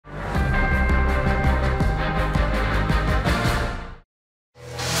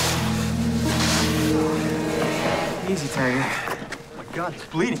faggot. Oh my God, he's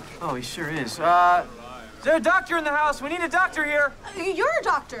bleeding. Oh, he sure is. Is there a doctor in the house? We need a doctor here. You're a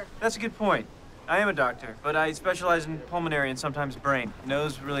doctor. That's a good point. I am a doctor, but I specialize in pulmonary and sometimes brain.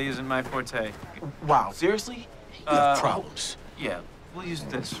 Nose really isn't my forte. Wow, seriously? You have problems. Yeah, we'll use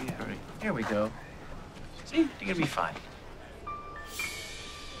this. Yeah. Here we go. See, you're gonna be fine.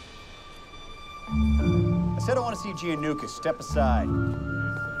 I said I want to see Giannucas. Step aside.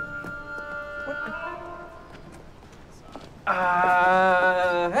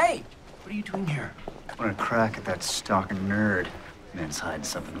 Hey! What are you doing here? I want to crack at that stalker nerd. Man's hiding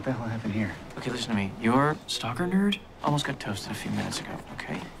something. What the hell happened here? Okay, listen to me. Your stalker nerd almost got toasted a few minutes ago,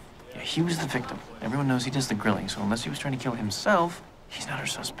 okay? Yeah, he was the victim. Everyone knows he does the grilling, so unless he was trying to kill himself, he's not our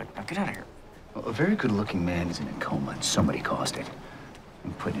suspect. Now get out of here. Well, a very good-looking man is in a coma, and somebody caused it.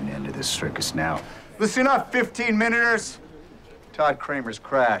 I'm putting an end to this circus now. Listen up, 15-minuters. Todd Kramer's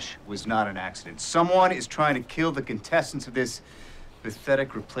crash was not an accident. Someone is trying to kill the contestants of this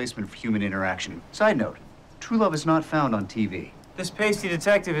pathetic replacement for human interaction. Side note, true love is not found on TV. This pasty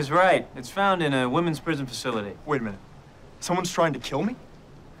detective is right. It's found in a women's prison facility. Wait a minute. Someone's trying to kill me?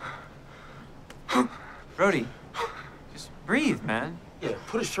 Brody, just breathe, man. Yeah,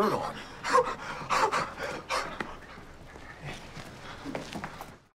 put a shirt on.